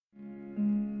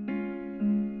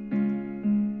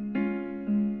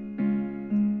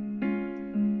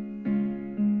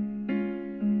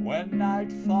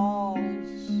night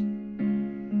falls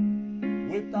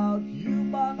without you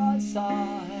by my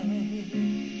side,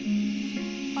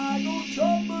 I go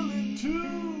tumbling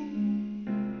too.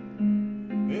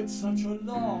 It's such a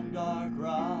long dark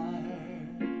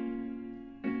ride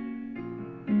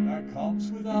that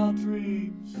comes without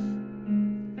dreams,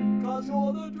 'cause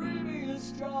you're the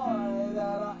dreamiest joy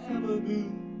that I ever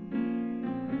knew.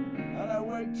 And I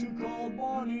wake to cold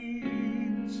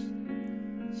mornings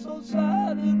so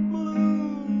sad and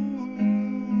blue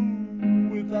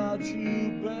without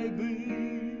you, baby.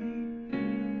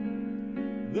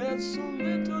 There's so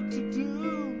little to do.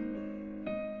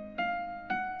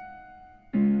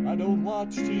 I don't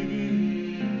watch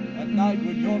TV at night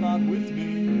when you're not with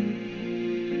me.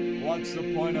 What's the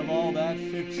point of all that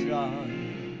fiction?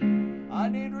 I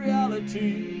need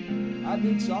reality, and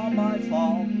it's all my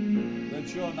fault that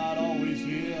you're not always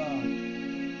here,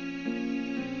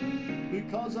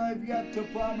 because I've yet to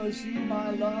promise you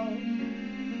my love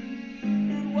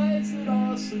in ways that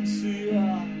are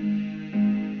sincere.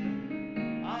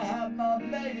 I have not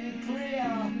made it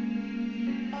clear.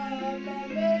 I have not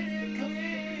made it clear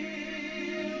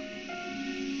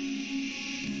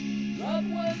that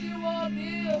when you are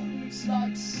near, it's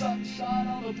like sunshine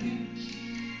on a beach.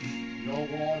 Your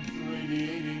warmth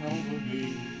radiating over me,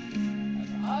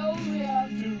 and I only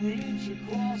have to reach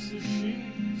across the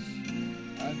sheets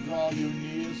and draw you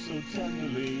near so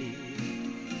tenderly,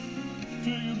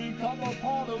 till you become a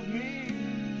part of me,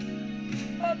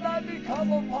 and I become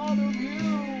a part of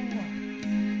you,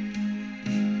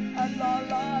 and our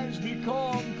lives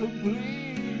become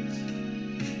complete.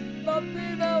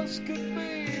 Nothing else can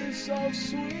be so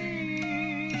sweet.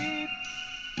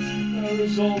 There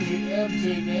is only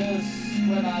emptiness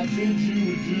when I bid you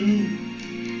adieu,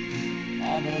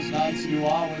 on those nights you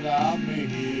are without me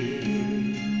here.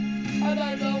 And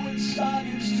I know inside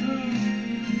it's true,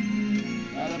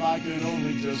 that if I could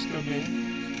only just commit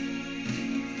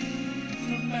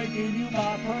to making you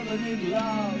my permanent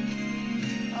love,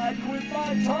 I'd quit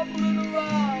my tumbling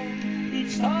around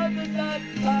each time the night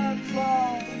time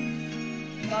falls.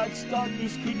 Night's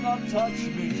darkness could not touch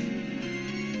me,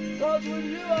 'cause with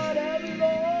you I'd have it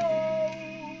all.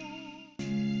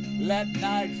 Let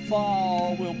night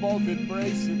fall, we'll both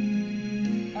embrace it,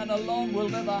 and alone we'll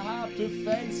never have to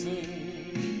face it.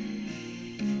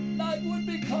 Night would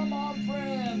become our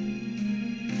friend,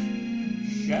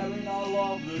 sharing our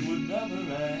love that would never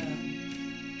end.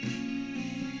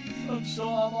 And so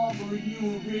I'm offering you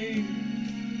a ring.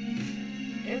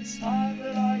 It's time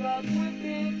that I got with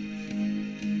it.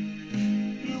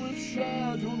 You have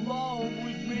shared your love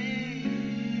with me,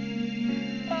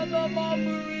 and I'm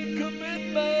offering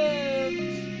commitment.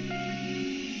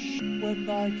 When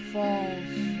night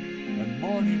falls and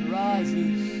morning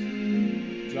rises,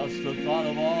 just the thought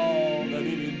of all that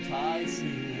it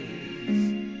entices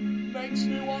makes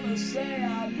me want to say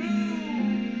I do.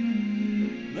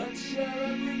 Let's share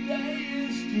every day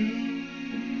is due.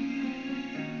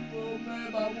 Oh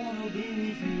babe, I want to be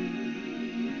with you.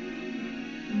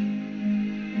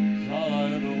 It's all I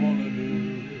ever want to do.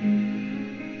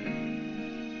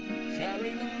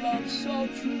 Sharing a love so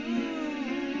true.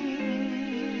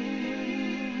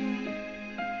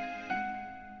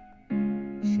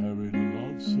 Sharing a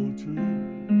love so true.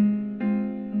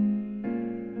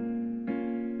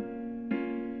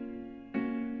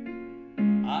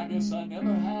 I guess I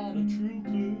never had a true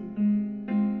clue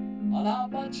on how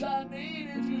much I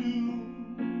needed